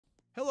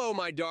Hello,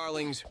 my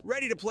darlings.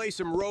 Ready to play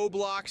some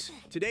Roblox?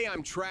 Today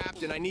I'm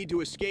trapped and I need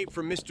to escape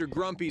from Mr.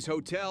 Grumpy's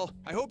hotel.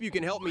 I hope you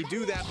can help me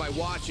do that by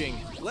watching.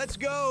 Let's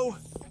go!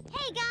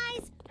 Hey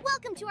guys!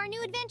 Welcome to our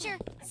new adventure.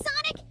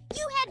 Sonic,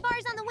 you had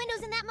bars on the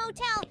windows in that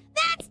motel.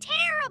 That's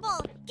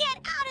terrible! Get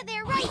out of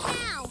there right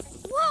now!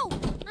 Whoa!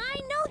 I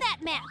know that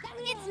map.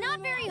 It's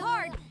not very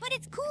hard, but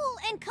it's cool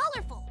and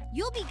colorful.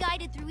 You'll be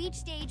guided through each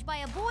stage by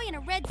a boy in a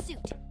red suit.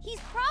 He's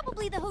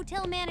probably the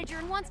hotel manager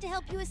and wants to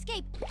help you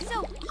escape,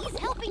 so he's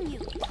helping you.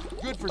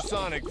 Good for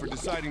Sonic for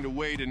deciding to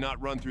wait and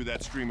not run through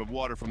that stream of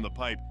water from the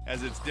pipe,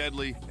 as it's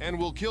deadly and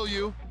will kill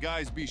you.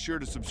 Guys, be sure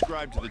to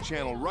subscribe to the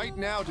channel right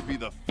now to be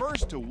the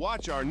first to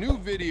watch our new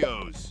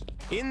videos.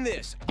 In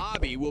this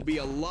obby will be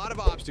a lot of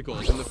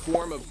obstacles in the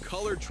form of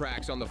colored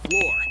tracks on the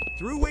floor,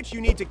 through which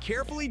you need to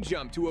carefully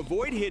jump to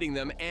avoid hitting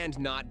them and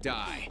not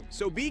die.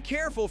 So be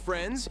careful,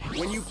 friends,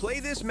 when you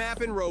play this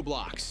map in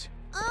Roblox.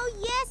 Oh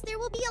yes, there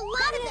will be a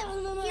lot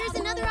of them. Here's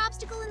another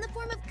obstacle in the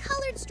form of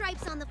colored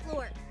stripes on the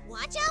floor.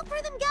 Watch out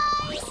for them,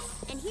 guys!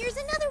 And here's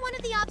another one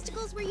of the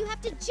obstacles where you have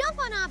to jump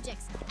on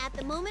objects, at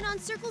the moment on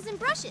circles and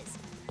brushes.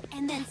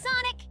 And then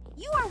Sonic,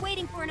 you are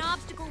waiting for an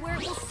obstacle where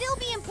it will still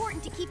be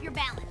important to keep your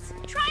balance.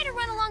 Try to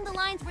run along the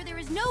lines where there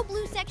is no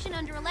blue section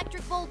under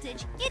electric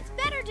voltage. It's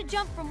better to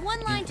jump from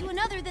one line to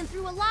another than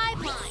through a live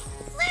line.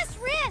 Less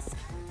risk!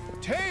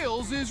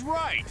 Tails is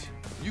right!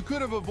 You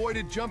could have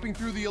avoided jumping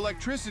through the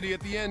electricity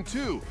at the end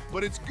too,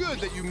 but it's good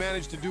that you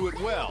managed to do it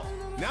well.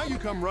 Now you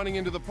come running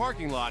into the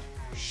parking lot.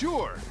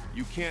 Sure,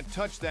 you can't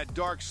touch that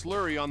dark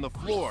slurry on the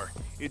floor.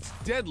 It's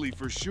deadly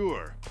for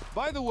sure.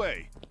 By the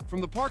way, from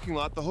the parking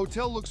lot, the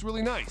hotel looks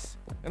really nice,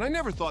 and I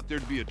never thought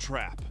there'd be a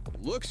trap.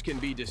 Looks can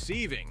be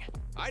deceiving.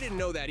 I didn't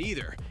know that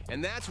either,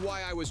 and that's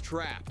why I was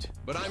trapped.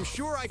 But I'm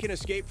sure I can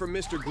escape from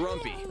Mr.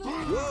 Grumpy.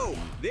 Whoa,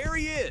 there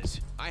he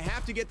is! I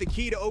have to get the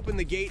key to open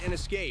the gate and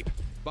escape.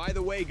 By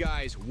the way,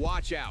 guys,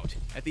 watch out.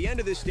 At the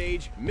end of this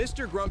stage,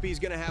 Mr. Grumpy's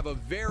gonna have a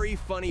very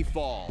funny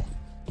fall.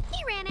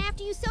 He ran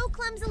after you so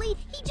clumsily,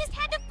 he just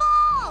had to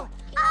fall!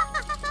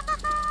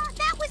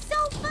 That was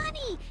so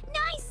funny!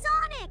 Nice,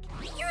 Sonic!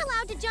 You're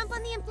allowed to jump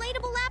on the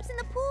inflatable laps in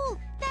the pool.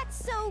 That's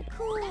so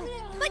cool.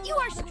 But you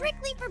are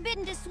strictly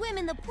forbidden to swim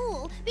in the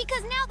pool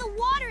because now the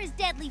water is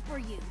deadly for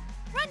you.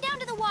 Run down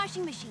to the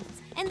washing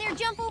machines, and there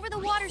jump over the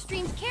water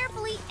streams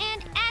carefully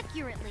and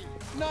accurately.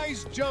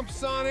 Nice jump,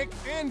 Sonic,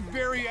 and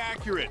very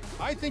accurate.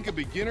 I think a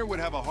beginner would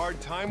have a hard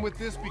time with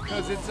this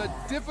because it's a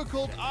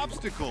difficult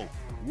obstacle.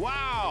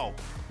 Wow!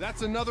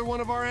 That's another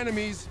one of our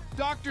enemies,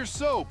 Dr.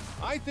 Soap.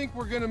 I think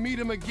we're gonna meet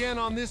him again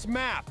on this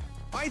map.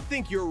 I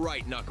think you're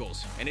right,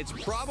 Knuckles, and it's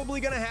probably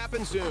gonna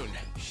happen soon.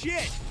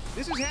 Shit!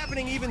 This is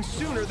happening even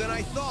sooner than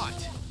I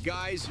thought.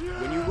 Guys,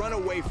 when you run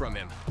away from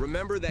him,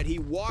 remember that he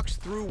walks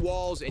through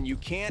walls and you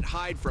can't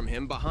hide from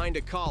him behind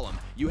a column.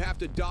 You have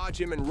to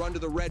dodge him and run to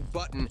the red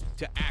button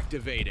to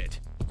activate it.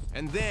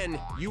 And then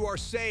you are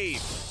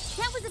saved.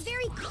 That was a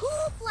very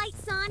cool flight,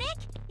 Sonic.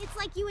 It's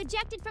like you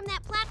ejected from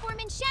that platform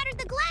and shattered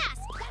the glass.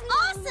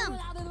 Awesome!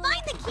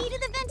 Find the key to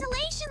the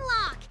ventilation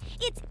lock.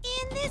 It's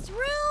in this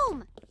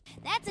room.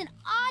 That's an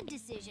odd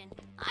decision.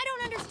 I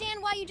don't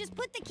understand why you just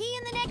put the key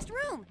in the next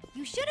room.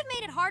 You should have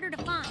made it harder to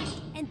find.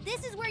 And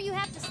this is where you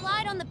have to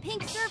slide on the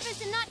pink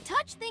surface and not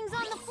touch things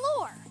on the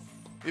floor.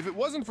 If it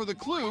wasn't for the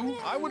clue,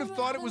 I would have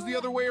thought it was the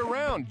other way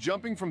around,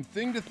 jumping from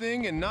thing to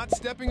thing and not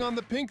stepping on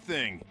the pink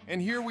thing.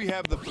 And here we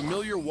have the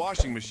familiar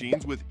washing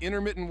machines with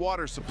intermittent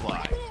water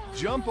supply.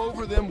 Jump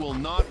over them will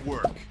not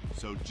work.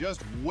 So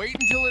just wait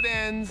until it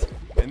ends,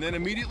 and then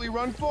immediately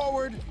run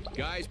forward.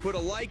 Guys, put a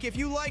like if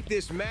you like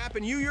this map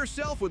and you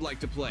yourself would like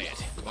to play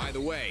it. By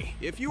the way,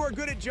 if you are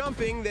good at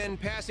jumping, then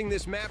passing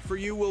this map for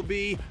you will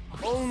be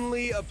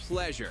only a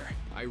pleasure.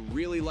 I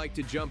really like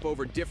to jump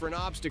over different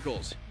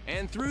obstacles,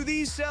 and through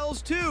these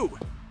cells too.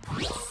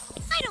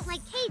 I don't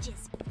like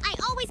cages. I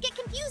always get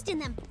confused in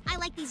them. I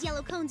like these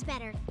yellow cones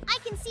better. I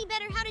can see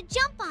better how to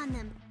jump on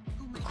them.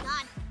 Oh my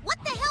god, what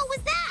the hell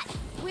was that?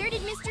 Where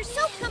did Mr.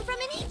 Soap come from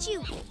and eat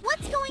you?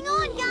 What's going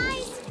on,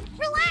 guys?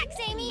 Relax,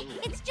 Amy.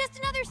 It's just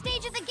another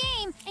stage of the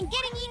game, and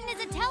getting eaten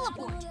is a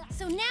teleport.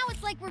 So now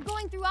it's like we're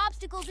going through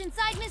obstacles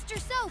inside Mr.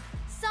 Soap.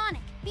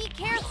 Sonic, be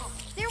careful.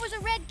 There was a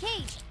red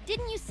cage.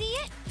 Didn't you see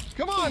it?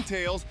 Come on,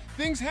 Tails.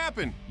 Things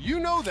happen. You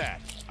know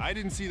that. I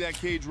didn't see that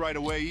cage right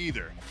away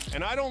either.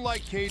 And I don't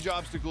like cage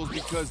obstacles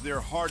because they're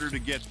harder to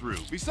get through.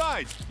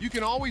 Besides, you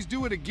can always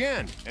do it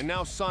again. And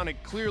now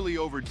Sonic clearly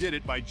overdid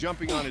it by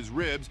jumping on his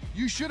ribs.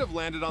 You should have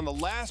landed on the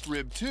last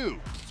rib too,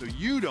 so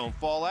you don't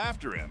fall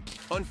after him.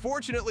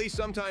 Unfortunately,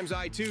 sometimes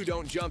I too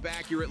don't jump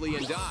accurately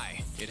and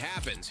die. It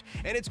happens.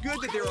 And it's good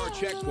that there are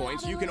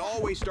checkpoints. You can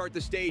always start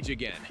the stage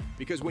again.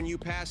 Because when you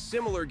pass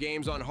similar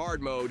games on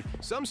hard mode,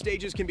 some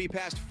stages can be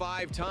passed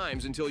 5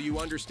 times until you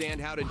understand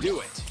how to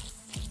do it.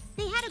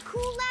 They had a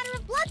cool ladder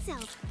of blood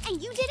cells,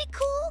 and you did it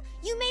cool.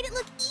 You made it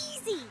look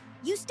easy.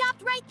 You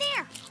stopped right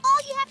there. All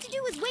you have to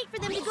do is wait for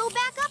them to go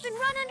back up and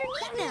run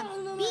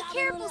underneath them. Be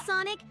careful,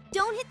 Sonic.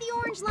 Don't hit the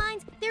orange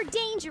lines. They're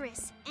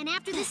dangerous. And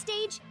after this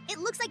stage, it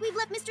looks like we've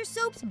left Mr.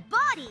 Soap's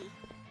body.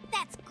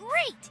 That's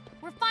great.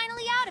 We're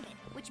finally out of it.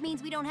 which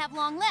means we don't have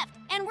long left,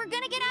 and we're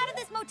gonna get out of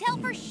this motel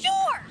for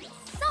sure!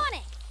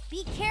 Sonic,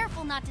 be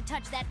careful not to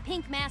touch that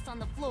pink mass on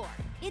the floor.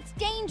 It's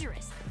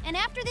dangerous, and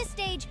after this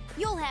stage,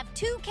 you'll have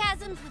 2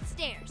 chasms with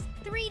stairs,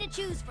 3 to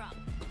choose from,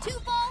 2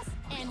 falls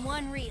and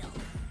 1 real.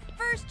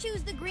 First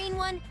choose the green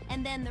one,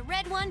 and then the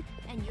red one,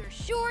 and you're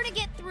sure to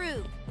get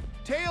through.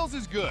 Tails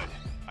is good.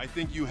 I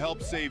think you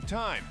help save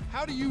time.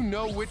 How do you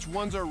know which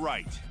ones are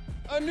right?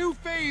 A new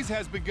phase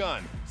has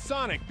begun.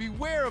 Sonic,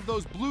 beware of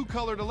those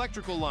blue-colored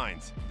electrical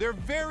lines. They're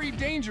very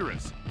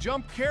dangerous.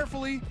 Jump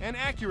carefully and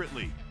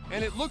accurately.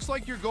 And it looks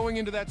like you're going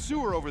into that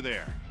sewer over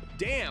there.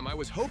 Damn, I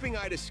was hoping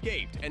I'd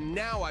escaped, and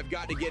now I've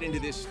got to get into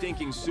this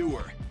stinking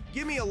sewer.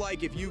 Give me a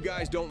like if you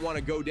guys don't want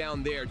to go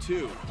down there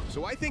too.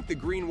 So I think the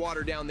green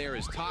water down there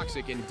is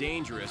toxic and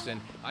dangerous, and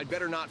I'd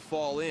better not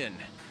fall in.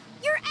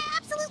 You're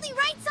absolutely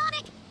right,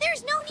 Sonic!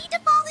 There's no need to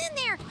fall in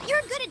there!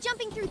 You're good at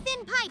jumping through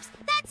thin pipes.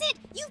 That's it!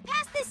 You've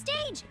passed this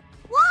stage!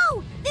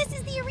 Whoa! This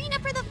is the arena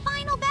for the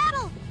final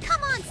battle!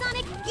 Come on,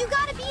 Sonic! You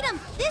gotta beat him!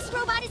 This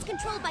robot is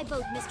controlled by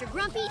both Mr.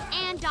 Grumpy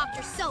and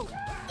Dr. Soap,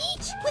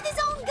 each with his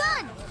own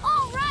gun!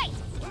 All right!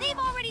 They've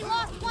already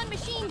lost 1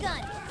 machine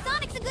gun.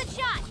 Sonic's a good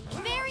shot.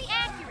 Very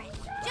accurate.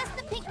 Just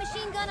the pink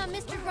machine gun on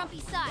Mr.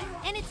 Grumpy's side,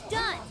 and it's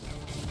done.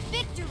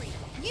 Victory!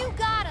 You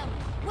got him!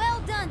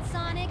 Well done,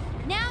 Sonic.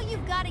 Now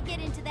you've got to get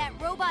into that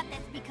robot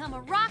that's become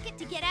a rocket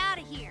to get out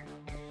of here.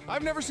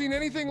 I've never seen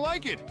anything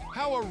like it.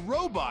 How a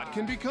robot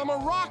can become a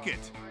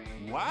rocket.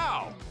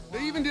 Wow,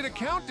 they even did a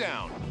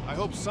countdown. I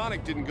hope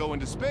Sonic didn't go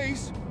into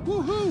space.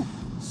 Woohoo!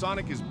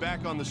 Sonic is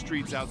back on the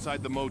streets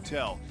outside the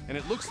motel, and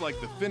it looks like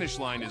the finish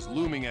line is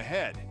looming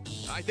ahead.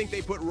 I think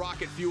they put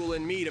rocket fuel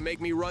in me to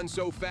make me run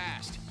so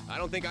fast. I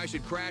don't think I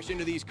should crash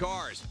into these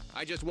cars.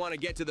 I just want to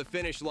get to the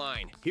finish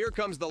line. Here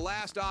comes the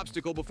last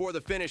obstacle before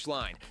the finish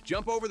line.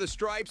 Jump over the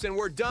stripes and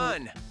we're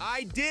done.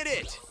 I did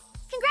it!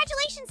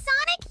 Congratulations,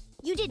 Sonic!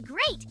 You did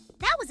great!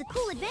 That was a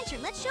cool adventure.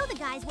 Let's show the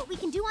guys what we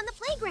can do on the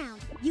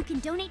playground. You can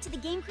donate to the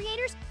game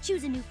creators,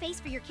 choose a new face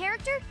for your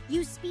character,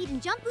 use speed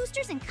and jump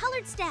boosters, and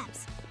colored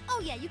steps.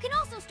 Oh yeah, you can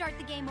also start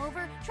the game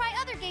over, try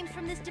other games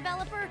from this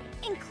developer,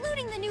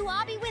 including the new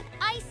obby with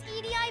Ice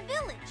EDI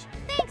Village.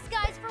 Thanks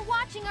guys for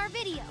watching our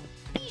video.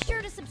 Be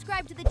sure to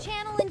subscribe to the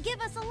channel and give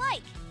us a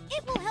like.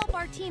 It will help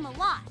our team a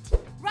lot.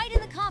 Write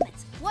in the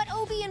comments what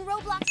Obi and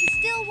Roblox you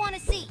still want to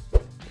see.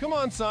 Come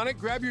on, Sonic,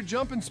 grab your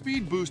jump and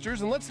speed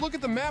boosters and let's look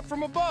at the map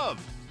from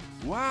above.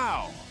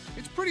 Wow,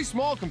 it's pretty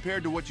small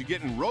compared to what you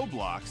get in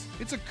Roblox.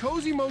 It's a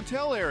cozy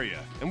motel area,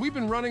 and we've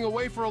been running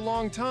away for a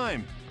long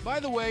time. By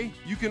the way,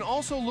 you can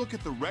also look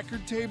at the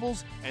record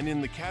tables, and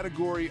in the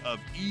category of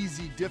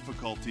easy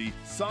difficulty,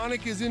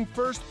 Sonic is in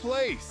first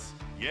place.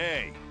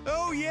 Yay!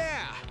 Oh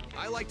yeah!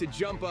 I like to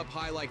jump up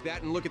high like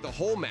that and look at the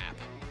whole map.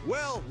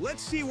 Well,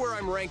 let's see where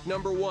I'm ranked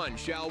 #1,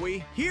 shall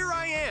we? Here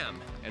I am!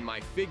 And my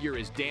figure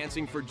is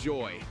dancing for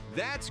joy.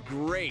 That's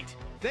great!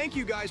 Thank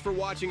you guys for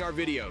watching our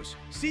videos.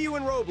 See you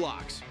in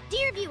Roblox!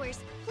 Dear viewers,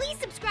 please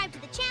subscribe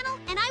to the channel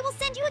and I will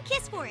send you a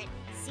kiss for it.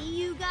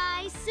 See you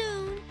guys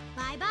soon.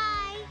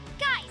 Bye-bye.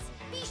 Guys,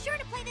 be sure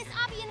to play this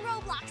obby in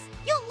Roblox.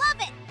 You'll